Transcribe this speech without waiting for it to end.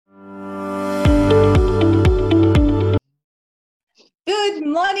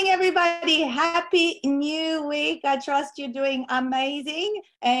morning, everybody. Happy new week. I trust you're doing amazing.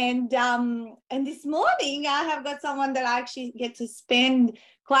 And this morning I have got someone that I actually get to spend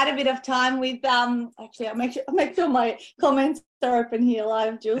quite a bit of time with. Actually, I'll make sure my comments are open here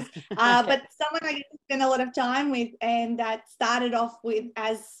live, Jules. But someone I get to spend a lot of time with, and that started off with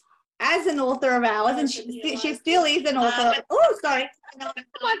as an author of ours, and she still is an author. Oh, sorry,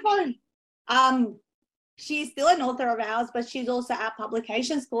 my phone. She's still an author of ours, but she's also our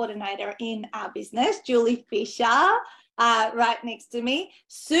publications coordinator in our business, Julie Fisher, right next to me,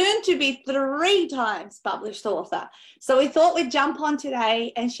 soon to be 3 times published author. So we thought we'd jump on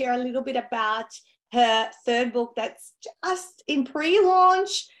today and share a little bit about her third book that's just in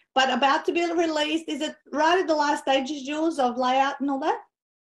pre-launch, but about to be released. Is it right at the last stages, Jules, of layout and all that?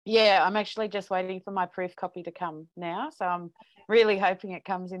 Yeah, I'm actually just waiting for my proof copy to come now. So I'm really hoping it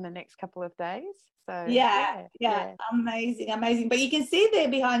comes in the next couple of days. So yeah. Amazing. But you can see there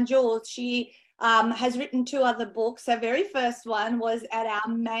behind Jules, she has written 2 other books. Her very first one was at our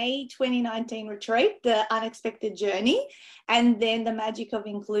May 2019 retreat, The Unexpected Journey, and then The Magic of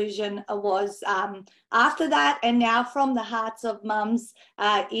Inclusion was after that. And now From the Hearts of Mums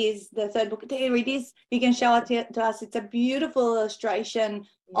is the third book. Here it is. You can show it to us. It's a beautiful illustration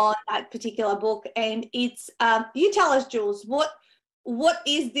on that particular book, and it's you tell us, Jules, what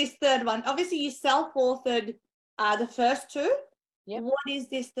is this third one? Obviously you self-authored the first 2. Yep. What is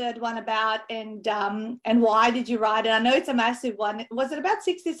this third one about, and why did you write it? I know it's a massive one. Was it about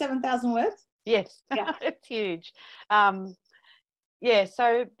 67,000 words? Yes. Yeah. It's huge.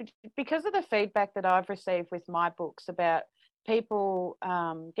 So because of the feedback that I've received with my books about people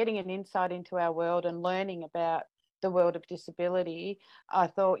getting an insight into our world and learning about the world of disability, I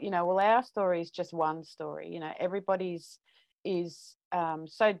thought, our story is just one story. Everybody's is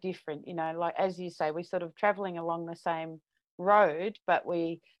so different, like as you say, we're sort of traveling along the same road, but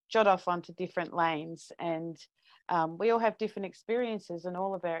we jot off onto different lanes, and we all have different experiences, and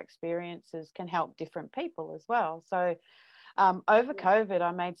all of our experiences can help different people as well. So over COVID,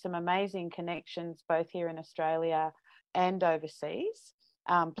 I made some amazing connections both here in Australia and overseas.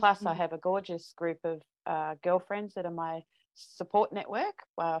 Plus I have a gorgeous group of girlfriends that are my support network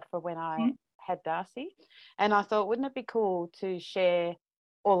for when I had Darcy. And I thought, wouldn't it be cool to share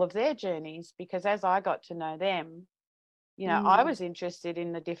all of their journeys? Because as I got to know them, I was interested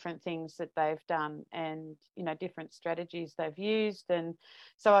in the different things that they've done and, different strategies they've used. And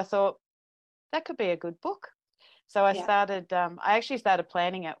so I thought that could be a good book. So I actually started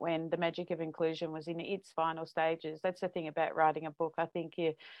planning it when The Magic of Inclusion was in its final stages. That's the thing about writing a book. I think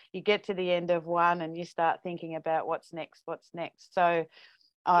you get to the end of one and you start thinking about what's next. So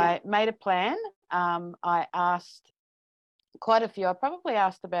I made a plan. I asked quite a few. I probably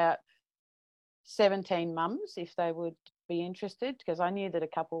asked about 17 mums if they would be interested, because I knew that a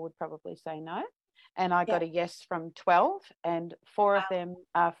couple would probably say no. And I got a yes from 12, and 4 of them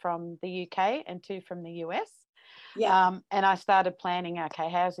are from the UK and 2 from the US. And I started planning, okay,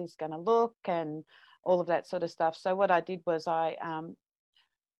 how's this going to look and all of that sort of stuff. So what I did was I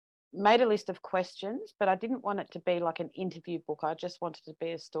made a list of questions, but I didn't want it to be like an interview book. I just wanted it to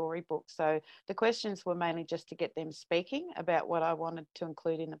be a story book. So the questions were mainly just to get them speaking about what I wanted to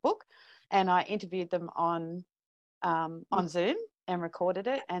include in the book. And I interviewed them on Zoom and recorded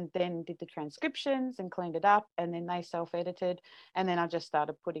it, and then did the transcriptions and cleaned it up, and then they self-edited, and then I just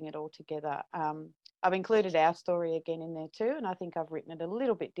started putting it all together. I've included our story again in there too, and I think I've written it a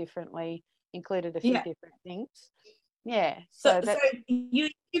little bit differently, included a few different things. So you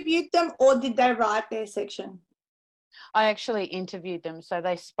interviewed them, or did they write their section? I actually interviewed them, so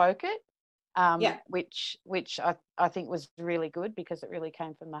they spoke it, which I think was really good, because it really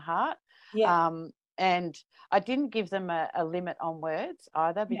came from the heart. And I didn't give them a limit on words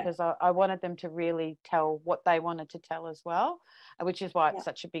either, because I wanted them to really tell what they wanted to tell as well, which is why it's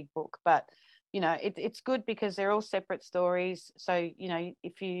such a big book. But it's good because they're all separate stories. So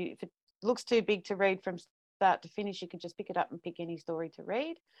if it looks too big to read from start to finish, you can just pick it up and pick any story to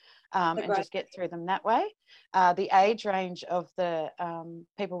read, and just get through them that way. The age range of the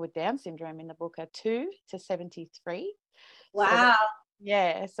people with Down syndrome in the book are 2 to 73. Wow.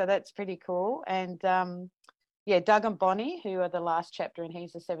 So that's pretty cool. And Doug and Bonnie, who are the last chapter, and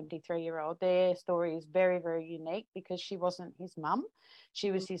he's a 73-year-old, their story is very, very unique, because she wasn't his mum.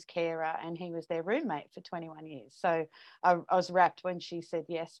 She was his carer, and he was their roommate for 21 years. So I was rapt when she said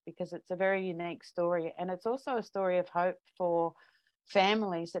yes, because it's a very unique story. And it's also a story of hope for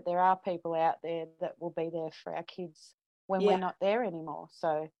families, that there are people out there that will be there for our kids when we're not there anymore.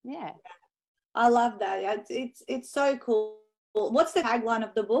 So, I love that. It's so cool. What's the tagline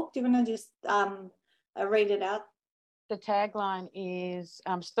of the book? Do you want to just read it out? the tagline is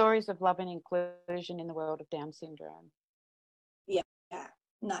stories of love and inclusion in the world of Down syndrome. Yeah,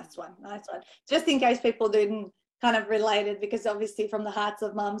 nice one. Just in case people didn't kind of relate it, because obviously From the Hearts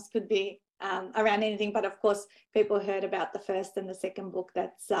of Mums could be around anything, but of course people heard about the first and the second book.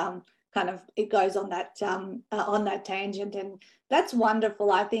 That's kind of, it goes on that tangent, and that's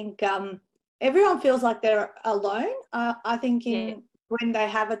wonderful. I think everyone feels like they're alone. I think when they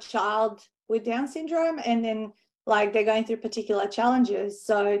have a child with Down syndrome, and then like they're going through particular challenges,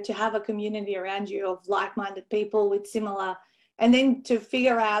 so to have a community around you of like-minded people with similar, and then to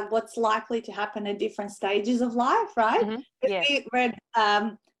figure out what's likely to happen at different stages of life, right? Mm-hmm. Yeah. We read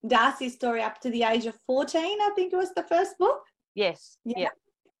Darcy's story up to the age of 14, I think it was the first book. Yes.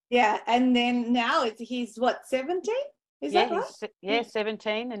 Yeah, and then now he's what, 17? Is that right?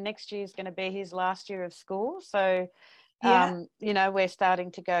 17, and next year is going to be his last year of school. So, yeah. You know, we're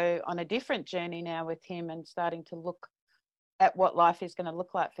starting to go on a different journey now with him, and starting to look at what life is going to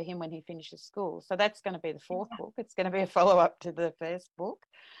look like for him when he finishes school. So that's going to be the fourth book. It's going to be a follow-up to the first book.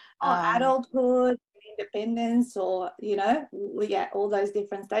 Adulthood, independence, or, you know, all those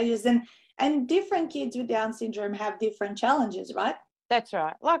different stages. And different kids with Down syndrome have different challenges, right? That's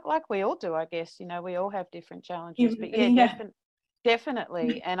right. Like we all do, I guess. You know, we all have different challenges. But yeah,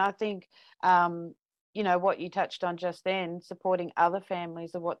 definitely. And I think, you know, what you touched on just then, supporting other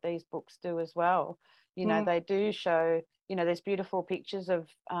families, are what these books do as well. You know, they do show, you know, there's beautiful pictures of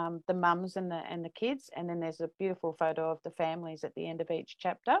the mums and the kids, and then there's a beautiful photo of the families at the end of each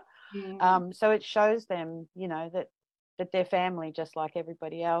chapter. So it shows them, you know, that they're family just like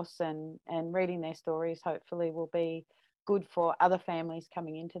everybody else, and reading their stories hopefully will be good for other families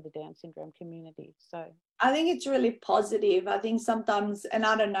coming into the Down syndrome community. So I think it's really positive. I think sometimes, and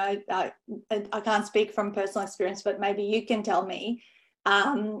I don't know, I can't speak from personal experience, but maybe you can tell me,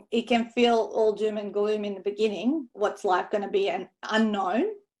 it can feel all doom and gloom in the beginning. What's life going to be? An unknown,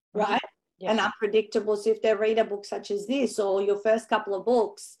 right? And unpredictable. So if they read a book such as this, or your first couple of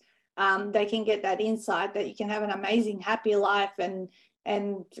books, they can get that insight that you can have an amazing, happy life,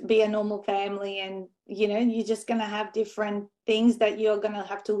 and be a normal family. And, you know, you're just going to have different things that you're going to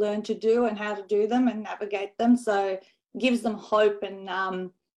have to learn to do, and how to do them and navigate them. So it gives them hope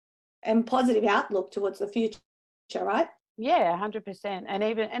and positive outlook towards the future, right? Yeah, 100%. And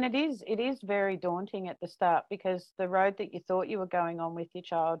it is very daunting at the start, because the road that you thought you were going on with your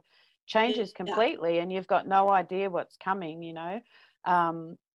child changes completely, and you've got no idea what's coming, you know.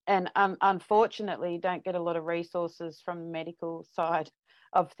 And unfortunately, you don't get a lot of resources from the medical side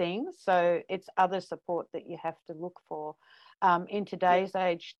of things. So it's other support that you have to look for. In today's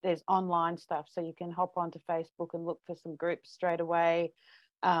age, there's online stuff, so you can hop onto Facebook and look for some groups straight away.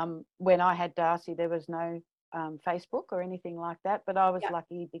 When I had Darcy, there was no Facebook or anything like that, but I was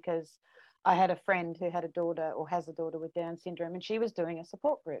lucky because I had a friend who had a daughter, or has a daughter, with Down syndrome, and she was doing a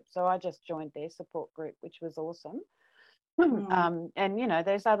support group. So I just joined their support group, which was awesome. And, you know,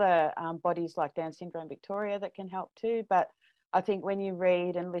 there's other bodies like Down Syndrome Victoria that can help too. But I think when you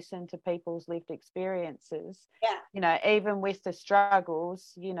read and listen to people's lived experiences, you know, even with the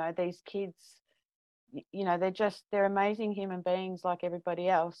struggles, you know, these kids, you know, they're amazing human beings like everybody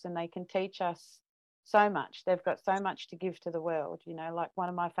else, and they can teach us so much. They've got so much to give to the world. You know, like one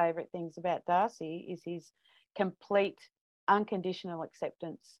of my favorite things about Darcy is his complete unconditional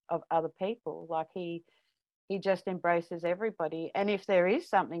acceptance of other people. Like he just embraces everybody. And if there is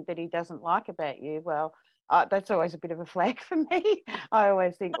something that he doesn't like about you, well, that's always a bit of a flag for me. I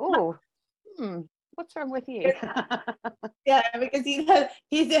always think, what's wrong with you? Because he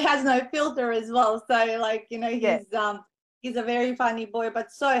has no filter as well. So, like, you know, he's a very funny boy, but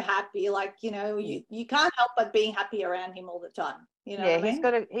so happy. Like, you know, you can't help but being happy around him all the time. You know what I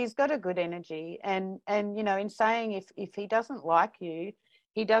mean? He's got a good energy, and you know, in saying if he doesn't like you,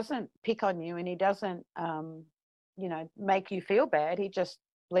 he doesn't pick on you, and he doesn't you know, make you feel bad. He just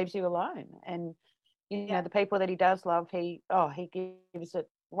leaves you alone. And you know, the people that he does love, he gives it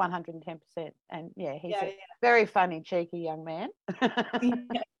 110%. And he's a very funny, cheeky young man.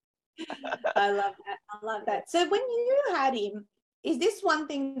 I love that. So when you had him, is this one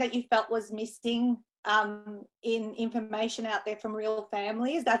thing that you felt was missing in information out there from real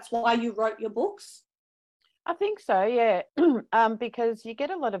families? That's why you wrote your books? I think so, yeah. Because you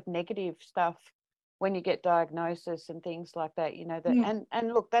get a lot of negative stuff when you get diagnosis and things like that, you know, that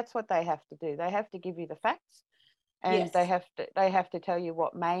and look, that's what they have to do. They have to give you the facts, and they have to tell you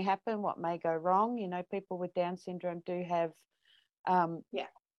what may happen, what may go wrong. You know, people with Down syndrome do have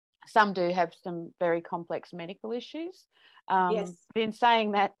some do have some very complex medical issues. But in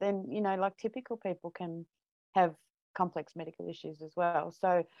saying that, then, you know, like typical people can have complex medical issues as well.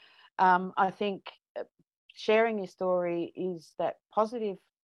 So I think sharing your story is that positive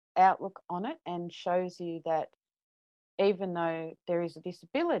outlook on it, and shows you that even though there is a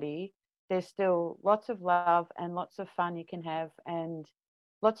disability, there's still lots of love and lots of fun you can have, and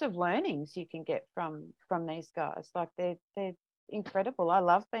lots of learnings you can get from these guys. Like they're incredible. I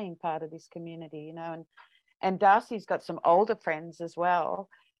love being part of this community, you know, and Darcy's got some older friends as well,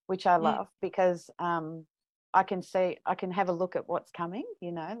 which I love, because I can have a look at what's coming,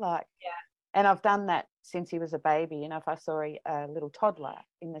 you know, like, and I've done that since he was a baby. You know, if I saw a little toddler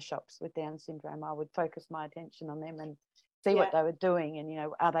in the shops with Down syndrome, I would focus my attention on them and see what they were doing. And, you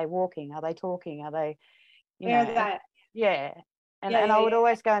know, are they walking? Are they talking? Are they, you know, and I would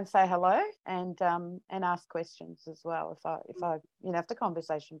always go and say hello and ask questions as well if I you know, if the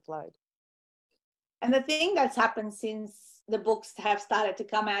conversation flowed. And the thing that's happened since the books have started to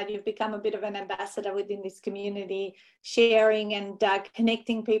come out, you've become a bit of an ambassador within this community, sharing and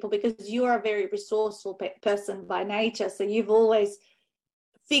connecting people, because you are a very resourceful person by nature. So you've always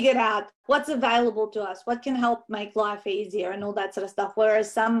figured out what's available to us, what can help make life easier and all that sort of stuff.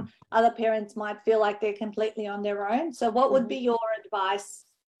 Whereas some other parents might feel like they're completely on their own. So what would be your advice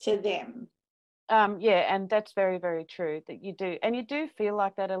to them? Yeah, and that's very, very true that you do. And you do feel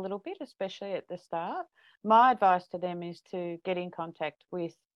like that a little bit, especially at the start. My advice to them is to get in contact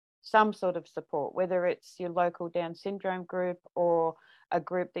with some sort of support, whether it's your local Down syndrome group or a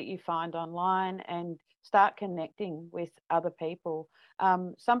group that you find online, and start connecting with other people.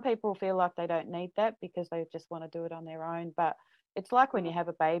 Some people feel like they don't need that because they just want to do it on their own. But it's like when you have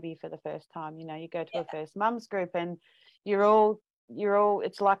a baby for the first time, you know, you go to a first mums group and you're all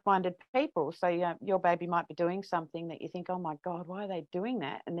it's like-minded people. So your baby might be doing something that you think, oh my God, why are they doing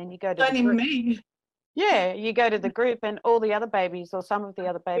that? And then you go to the group. You go to the group and all the other babies, or some of the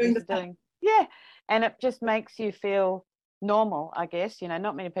other babies are doing, and it just makes you feel normal, I guess. You know,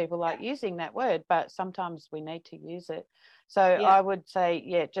 not many people like using that word, but sometimes we need to use it. So I would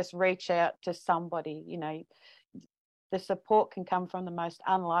say, just reach out to somebody. You know, the support can come from the most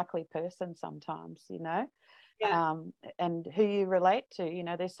unlikely person sometimes, you know. And who you relate to. You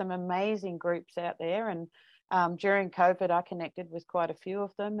know, there's some amazing groups out there, and during COVID I connected with quite a few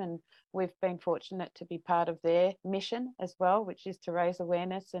of them, and we've been fortunate to be part of their mission as well, which is to raise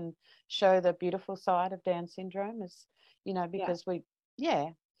awareness and show the beautiful side of Down syndrome, as you know, because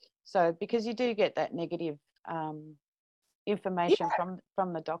because you do get that negative information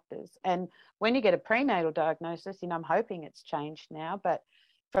from the doctors. And when you get a prenatal diagnosis, you know, I'm hoping it's changed now, but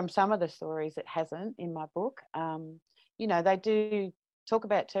from some of the stories it hasn't in my book. You know, they do talk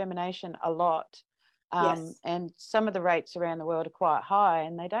about termination a lot, and some of the rates around the world are quite high,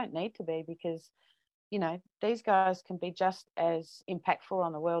 and they don't need to be, because, you know, these guys can be just as impactful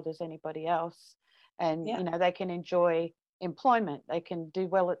on the world as anybody else. And you know, they can enjoy employment, they can do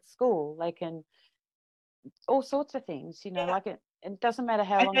well at school, they can all sorts of things, you know, like it doesn't matter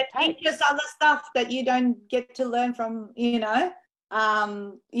how long it takes. Just other stuff that you don't get to learn from, you know,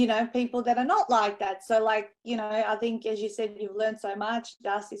 people that are not like that. So, like, you know, I think, as you said, you've learned so much.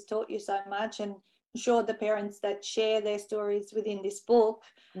 Darcy's taught you so much, and I'm sure the parents that share their stories within this book,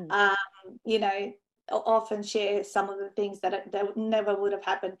 you know, often share some of the things that never would have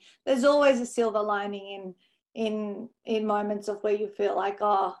happened. There's always a silver lining in moments of where you feel like,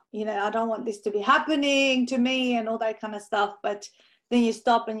 oh, you know, I don't want this to be happening to me and all that kind of stuff. But then you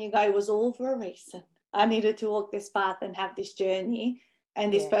stop and you go, it was all for a reason. I needed to walk this path and have this journey,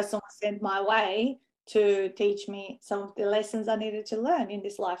 and this person was sent my way to teach me some of the lessons I needed to learn in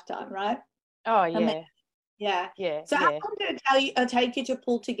this lifetime, right? Oh, yeah. So how long did it take you to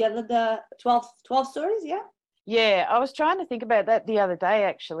pull together the 12 stories? Yeah, I was trying to think about that the other day,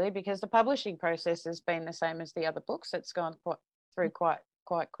 actually, because the publishing process has been the same as the other books. It's gone through quite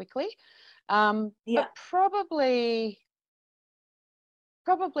quickly. But probably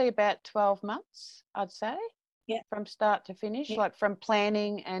about 12 months, I'd say, from start to finish, like from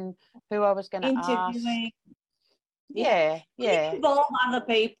planning and who I was going to ask. Involve other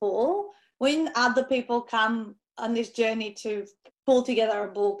people. When other people come on this journey to pull together a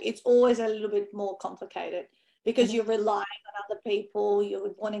book, it's always a little bit more complicated, because you're relying on other people.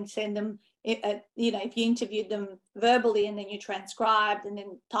 You're wanting to send them, you know, if you interviewed them verbally and then you transcribed and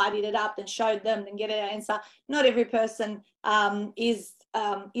then tidied it up and showed them and get an answer, not every person is,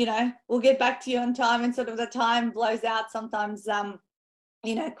 you know, we'll get back to you on time, and sort of the time blows out sometimes,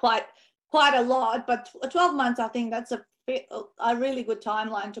 you know, quite a lot. But 12 months, I think that's a really good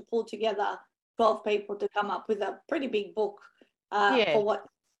timeline to pull together 12 people to come up with a pretty big book for what,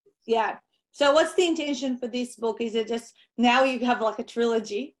 So what's the intention for this book? Is it just now you have like a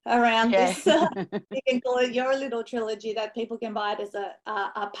trilogy around this? You can call it your little trilogy that people can buy it as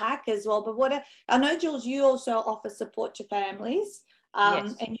a pack as well. But what I know, Jules, you also offer support to families,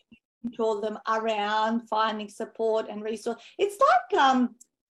 Yes. and you control them around finding support and resource. It's like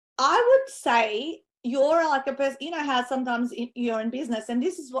I would say you're like a person, you know how sometimes you're in business, and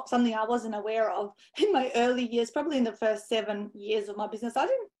this is something I wasn't aware of in my early years, probably in the first 7 years of my business.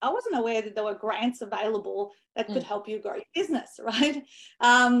 I wasn't aware that there were grants available that could help you grow your business, right?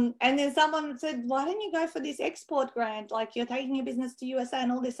 And then someone said, why don't you go for this export grant? Like you're taking your business to USA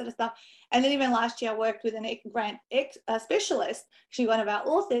and all this sort of stuff. And then even last year I worked with a grant specialist, actually one of our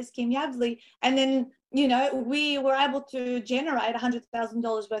authors, Kim Yabsley, and then you know, we were able to generate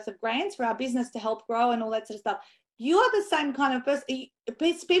 $100,000 worth of grants for our business to help grow and all that sort of stuff. You are the same kind of person.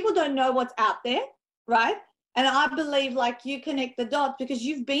 People don't know what's out there, right? And I believe like you connect the dots because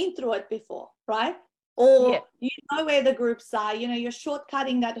you've been through it before, right? Or you know where the groups are, you know, you're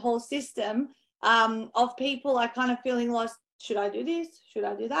shortcutting that whole system of people are kind of feeling lost. Should I do this? Should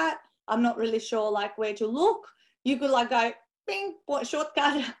I do that? I'm not really sure like where to look. You could like go, bing,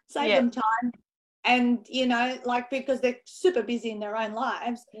 shortcut, save them time. And, you know, like because they're super busy in their own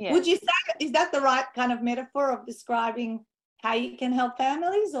lives. Would you say, is that the right kind of metaphor of describing how you can help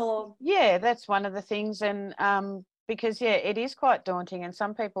families? Or that's one of the things. And because it is quite daunting, and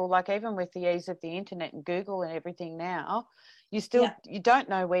some people, like even with the ease of the internet and Google and everything now, you don't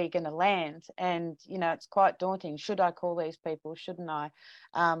know where you're going to land, and you know it's quite daunting. Should I call these people? Shouldn't I?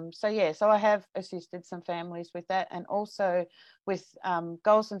 So I have assisted some families with that, and also with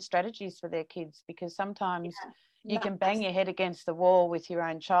goals and strategies for their kids, because sometimes you can bang your head against the wall with your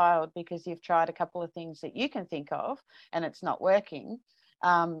own child because you've tried a couple of things that you can think of and it's not working.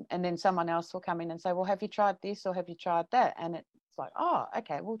 And then someone else will come in and say, well, have you tried this or have you tried that? And it's like, oh,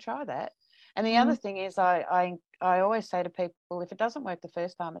 okay, we'll try that. And the other thing is I always say to people, if it doesn't work the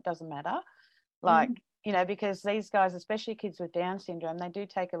first time, it doesn't matter. Like, you know, because these guys, especially kids with Down syndrome, they do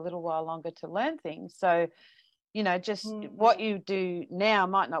take a little while longer to learn things. So, you know, just what you do now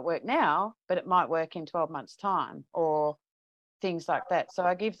might not work now, but it might work in 12 months' time or things like that. So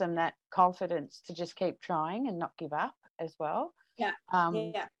I give them that confidence to just keep trying and not give up as well. So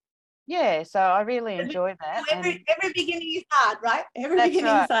I really enjoy that. Every beginning is hard, right? Every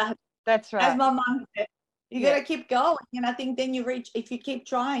beginning is hard. That's right. As my mum said, you got to keep going. And I think then if you keep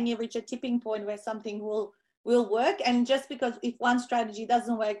trying, you reach a tipping point where something will work. And just because if one strategy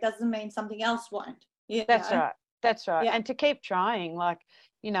doesn't work, doesn't mean something else won't. That's right. And to keep trying, like,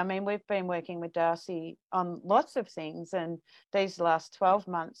 you know, I mean, we've been working with Darcy on lots of things, and these last 12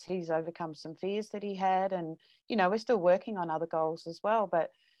 months, he's overcome some fears that he had. And, you know, we're still working on other goals as well,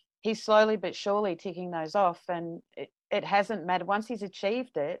 but he's slowly but surely ticking those off. And it hasn't mattered. Once he's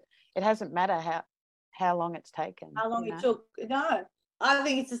achieved it, it hasn't mattered how long it's taken. How long it took. No, I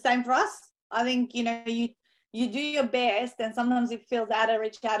think it's the same for us. I think, you know, you do your best, and sometimes it feels out of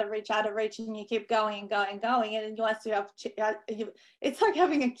reach, and you keep going and going and going, and you have to have, it's like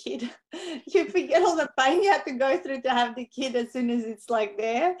having a kid. You forget all the pain you have to go through to have the kid as soon as it's like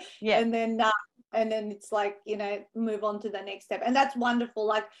there, and then it's like, you know, move on to the next step. And that's wonderful,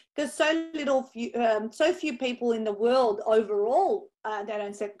 like, because so few people in the world overall they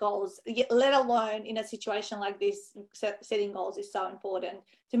don't set goals, let alone in a situation like this. Setting goals is so important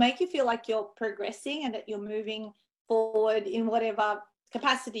to make you feel like you're progressing and that you're moving forward in whatever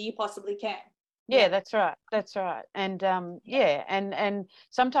capacity you possibly can. That's right. And and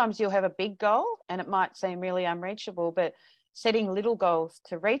sometimes you'll have a big goal and it might seem really unreachable, but setting little goals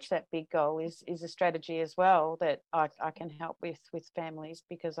to reach that big goal is a strategy as well that I can help with families,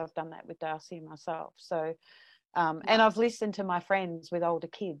 because I've done that with Darcy and myself. So and I've listened to my friends with older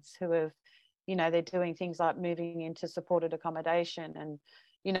kids who have, you know, they're doing things like moving into supported accommodation and,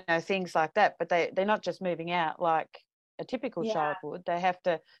 you know, things like that, but they're not just moving out like a typical child would. They have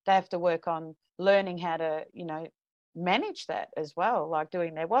to work on learning how to, you know, manage that as well, like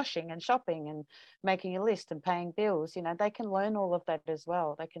doing their washing and shopping and making a list and paying bills. You know, they can learn all of that as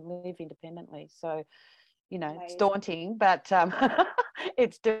well. They can live independently. So, you know, it's daunting, but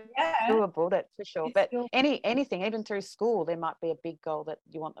it's doable, that's for sure. But anything, even through school, there might be a big goal that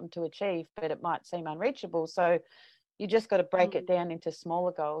you want them to achieve, but it might seem unreachable. So you just got to break it down into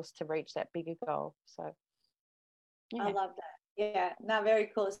smaller goals to reach that bigger goal. So I love that. Yeah, no, very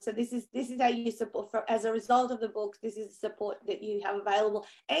cool. So this is how you support as a result of the books. This is the support that you have available,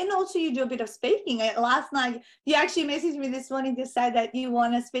 and also you do a bit of speaking. Last night you actually messaged me this morning to say that you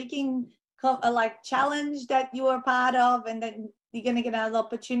won a speaking like challenge that you were part of, and then you're going to get another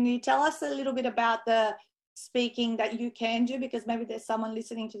opportunity. Tell us a little bit about the speaking that you can do, because maybe there's someone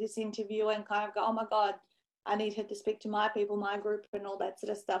listening to this interview and kind of go, oh my God, I need her to speak to my people, my group, and all that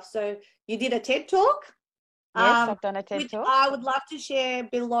sort of stuff. So you did a TED Talk. Yes, I've done a TED Which Talk. I would love to share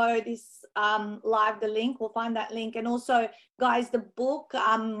below this live, the link. We'll find that link. And also, guys, the book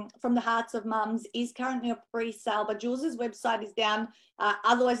From the Hearts of Mums is currently a pre-sale, but Jules's website is down.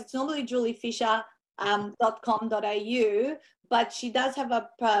 Otherwise, it's normally juliefisher.com.au, but she does have a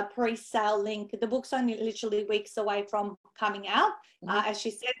pre-sale link. The book's only literally weeks away from coming out. As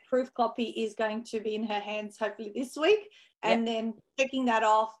she said, proof copy is going to be in her hands hopefully this week. And then checking that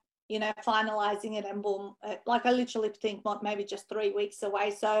off, you know, finalizing it, and boom, like I literally think maybe just 3 weeks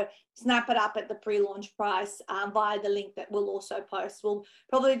away. So snap it up at the pre-launch price via the link that we'll also post. We'll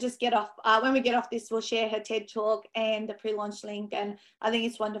probably just get off, when we get off this, we'll share her TED Talk and the pre-launch link. And I think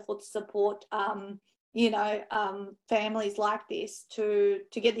it's wonderful to support, you know, families like this to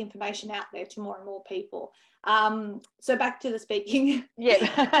get the information out there to more and more people. So back to the speaking.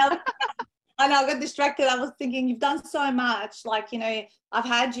 Yeah. I know I got distracted. I was thinking, you've done so much. Like, you know,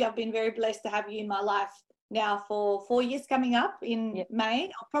 I've been very blessed to have you in my life now for 4 years coming up in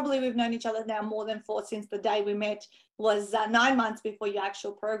May. Probably we've known each other now more than 4, since the day we met was 9 months before your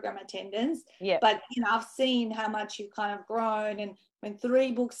actual program attendance. Yeah. But, you know, I've seen how much you've kind of grown, and when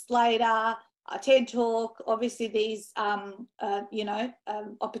 3 books later, a TED Talk, obviously these, you know,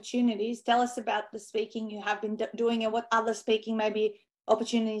 opportunities. Tell us about the speaking you have been doing, and what other speaking maybe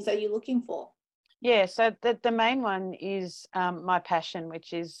opportunities are you looking for? Yeah, so the main one is my passion,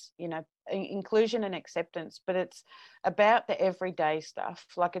 which is, you know, inclusion and acceptance, but it's about the everyday stuff.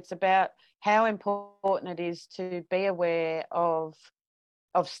 Like, it's about how important it is to be aware of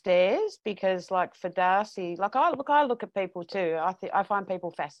stairs, because, like, for Darcy, like I look at people too. I find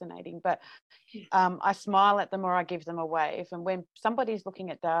people fascinating, but I smile at them or I give them a wave. And when somebody's looking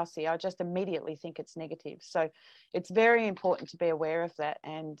at Darcy, I just immediately think it's negative. So it's very important to be aware of that.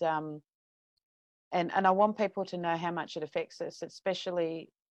 And I want people to know how much it affects us, especially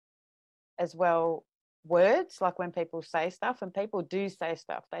as well words, like when people say stuff, and people do say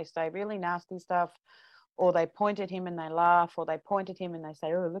stuff. They say really nasty stuff, or they point at him and they laugh, or they point at him and they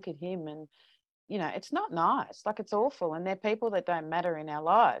say, oh, look at him. And, you know, it's not nice. Like, it's awful. And they're people that don't matter in our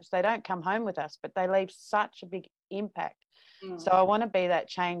lives. They don't come home with us, but they leave such a big impact. So I want to be that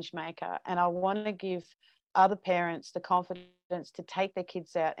change maker, and I want to give other parents the confidence to take their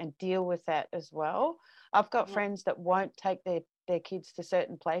kids out and deal with that as well. I've got friends that won't take their kids to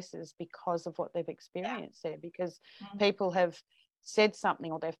certain places because of what they've experienced there, because people have said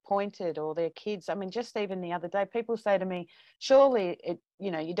something, or they've pointed, or their kids. I mean, just even the other day, people say to me, surely you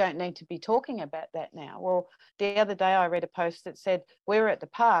know, you don't need to be talking about that now. Well, the other day I read a post that said, we were at the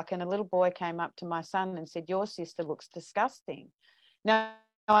park and a little boy came up to my son and said, your sister looks disgusting. Now,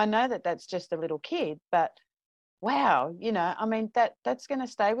 I know that that's just a little kid, but wow, you know, I mean, that's going to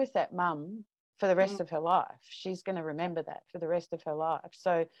stay with that mum for the rest of her life. She's going to remember that for the rest of her life.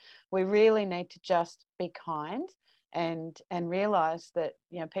 So we really need to just be kind and realize that,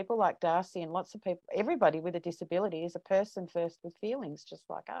 you know, people like Darcy and lots of people, everybody with a disability is a person first with feelings just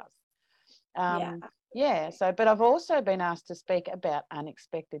like us. So, but I've also been asked to speak about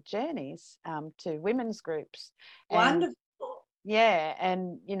unexpected journeys to women's groups. Wonderful.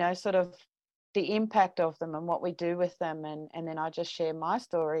 And you know, sort of the impact of them and what we do with them, and then I just share my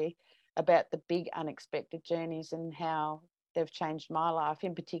story about the big unexpected journeys and how they've changed my life,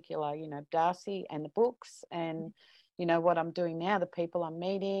 in particular, you know, Darcy and the books, and you know, what I'm doing now, the people I'm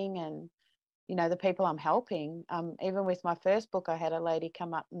meeting, and you know, the people I'm helping. Even with my first book, I had a lady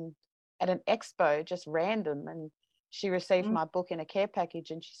come up and at an expo, just random, and she received my book in a care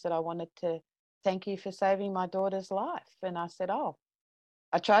package, and she said, I wanted to thank you for saving my daughter's life. And I said, oh,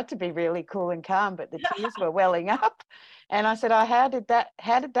 I tried to be really cool and calm, but the tears were welling up. And I said, oh, how did that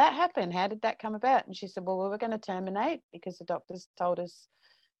happen? How did that come about? And she said, well, we were going to terminate because the doctors told us,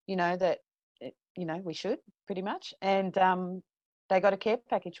 you know, that, you know, we should, pretty much. And they got a care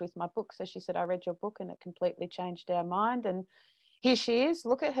package with my book. So she said, I read your book and it completely changed our mind. And here she is.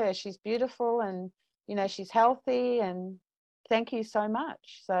 Look at her. She's beautiful, and, you know, she's healthy, and thank you so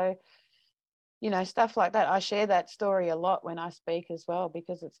much. So, you know, stuff like that. I share that story a lot when I speak as well,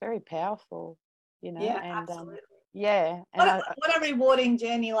 because it's very powerful, you know. Yeah, and absolutely. And what a rewarding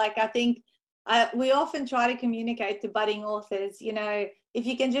journey. Like, I think we often try to communicate to budding authors, you know, if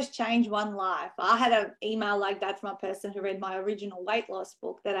you can just change one life. I had an email like that from a person who read my original weight loss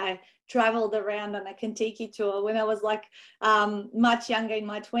book that I traveled around on a Kentucky tour when I was like much younger, in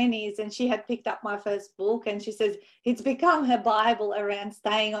my 20s, and she had picked up my first book, and she says it's become her Bible around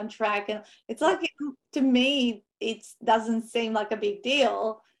staying on track. And it's like, to me, it doesn't seem like a big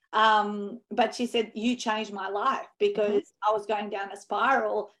deal. But she said, you changed my life, because I was going down a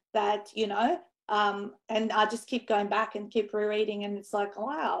spiral that, and I just keep going back and keep rereading, and it's like,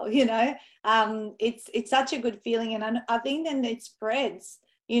 wow, it's such a good feeling. And I think then it spreads.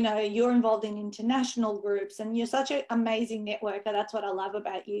 You're involved in international groups, and you're such an amazing networker. That's what I love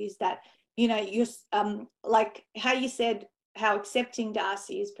about you, is that, you're like how you said, how accepting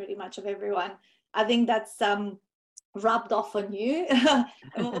Darcy is pretty much of everyone. I think that's rubbed off on you. For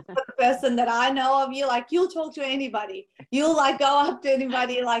the person that I know of you, like, you'll talk to anybody, you'll like go up to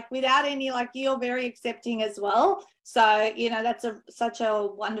anybody, like without any, like, you're very accepting as well. So that's such a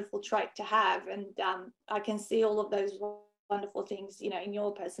wonderful trait to have. And I can see all of those wonderful things in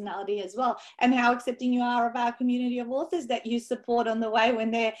your personality as well, and how accepting you are of our community of authors that you support on the way when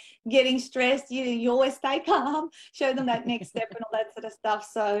they're getting stressed. You always stay calm, show them that next step and all that sort of stuff.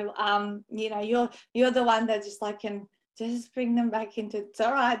 So you're the one that just like can just bring them back into, it's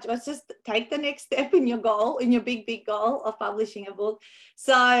all right, let's just take the next step in your goal, in your big goal of publishing a book.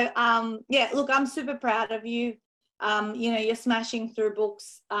 So look, I'm super proud of you. You're smashing through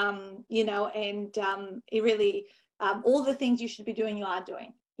books, and it really, all the things you should be doing, you are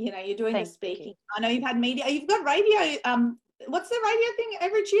doing. You're doing the speaking. I know you've had media. You've got radio. What's the radio thing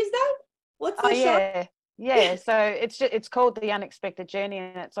every Tuesday? What's the show? Yeah. So it's called The Unexpected Journey,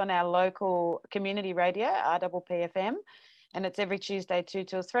 and it's on our local community radio, RPPFM, and it's every Tuesday 2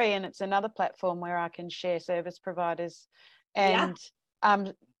 till 3. And it's another platform where I can share service providers and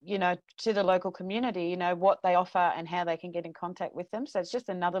to the local community, what they offer and how they can get in contact with them. So it's just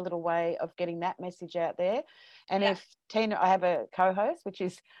another little way of getting that message out there. And if Tina, I have a co-host, which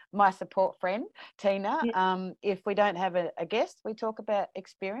is my support friend, Tina. If we don't have a guest, we talk about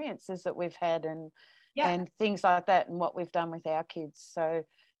experiences that we've had and things like that, and what we've done with our kids. So,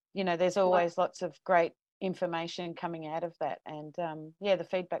 there's always lots of great information coming out of that. And the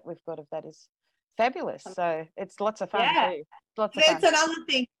feedback we've got of that is fabulous. So it's lots of fun too. That's another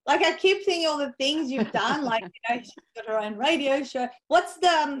thing. Like, I keep seeing all the things you've done. Like, she's got her own radio show. What's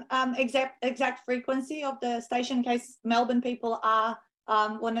the exact frequency of the station, in case Melbourne people are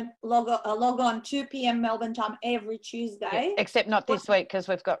want to log on 2 p.m. Melbourne time every Tuesday? Except not this week, because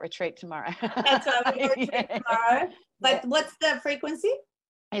we've got retreat tomorrow. That's right, we've got retreat tomorrow. But what's the frequency?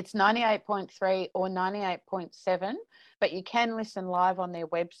 It's 98.3 or 98.7, but you can listen live on their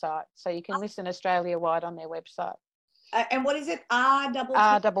website. So you can listen Australia-wide on their website. And what is it?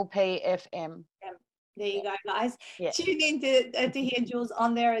 RPPFM. There you go, guys. Tune in to hear Jules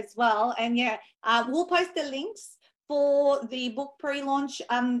on there as well. And we'll post the links for the book pre-launch.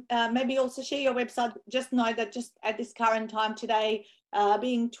 Maybe also share your website. Just know that just at this current time today,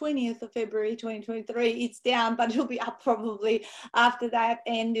 being 20th of February 2023, it's down, but it'll be up probably after that,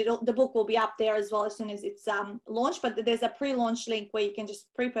 and the book will be up there as well as soon as it's launched. But there's a pre-launch link where you can just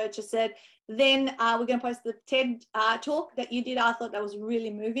pre-purchase it. Then we're going to post the TED talk that you did. I thought that was really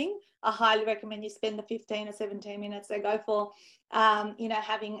moving. I highly recommend you spend the 15 or 17 minutes they go for,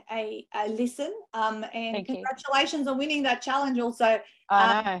 having a listen. And congratulations on winning that challenge also.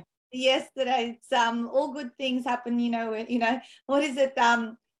 I know. Yesterday, it's all good things happen. What is it?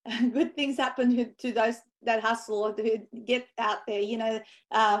 Good things happen to those that hustle or who get out there.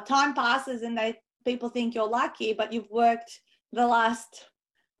 Time passes and people think you're lucky, but you've worked the last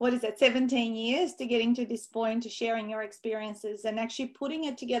 17 years to getting to this point, to sharing your experiences and actually putting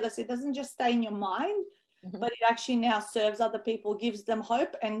it together so it doesn't just stay in your mind, but it actually now serves other people, gives them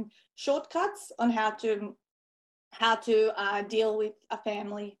hope and shortcuts on how to deal with a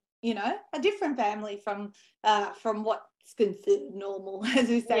family, a different family from what's considered normal, as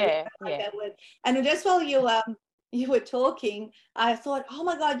we say. That word. And just while you were talking, I thought, oh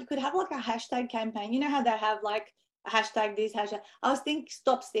my God, you could have like a hashtag campaign. You know how they have like hashtag this, hashtag. I was thinking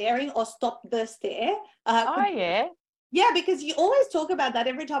stop staring or stop the stare. Yeah, because you always talk about that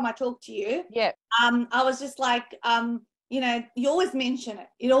every time I talk to you. Yeah. I was just like, you always mention it.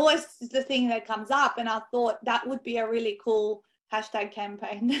 It always is the thing that comes up. And I thought that would be a really cool hashtag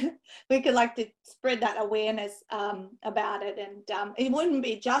campaign. We could like to spread that awareness about it. And it wouldn't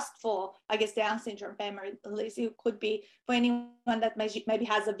be just for, I guess, Down syndrome families. It could be for anyone that maybe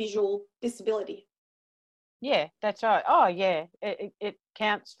has a visual disability. Yeah, that's right. Oh, yeah. It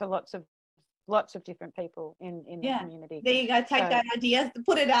counts for lots of different people in the community. There you go. Take that idea,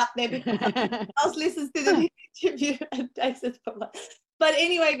 put it out there before someone else listens to the interview and takes it from us. But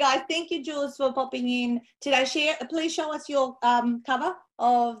anyway, guys, thank you, Jules, for popping in today. Please show us your cover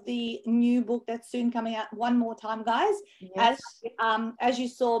of the new book that's soon coming out one more time, guys. Yes. As you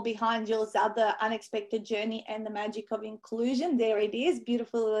saw behind Jules, The Unexpected Journey and the Magic of Inclusion. There it is,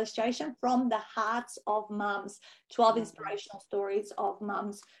 beautiful illustration from the hearts of mums. 12 inspirational stories of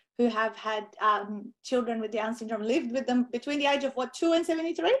mums who have had children with Down syndrome, lived with them between the age of 2 and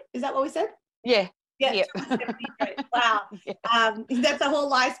 73. Is that what we said? Yeah. Yeah. Wow. Yeah. That's a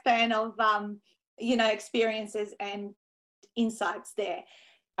whole lifespan of experiences and insights there.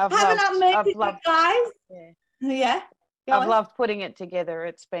 Have an amazing week, guys. Yeah. I've loved putting it together.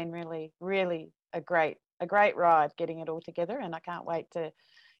 It's been really, really a great ride getting it all together, and I can't wait to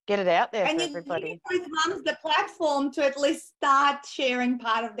get it out there for everybody. And you give mums the platform to at least start sharing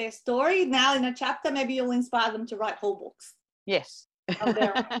part of their story. Now in a chapter, maybe you'll inspire them to write whole books. Yes. Love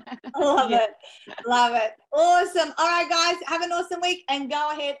it. Love it. Awesome. All right, guys, have an awesome week and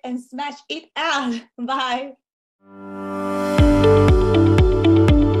go ahead and smash it out. Bye.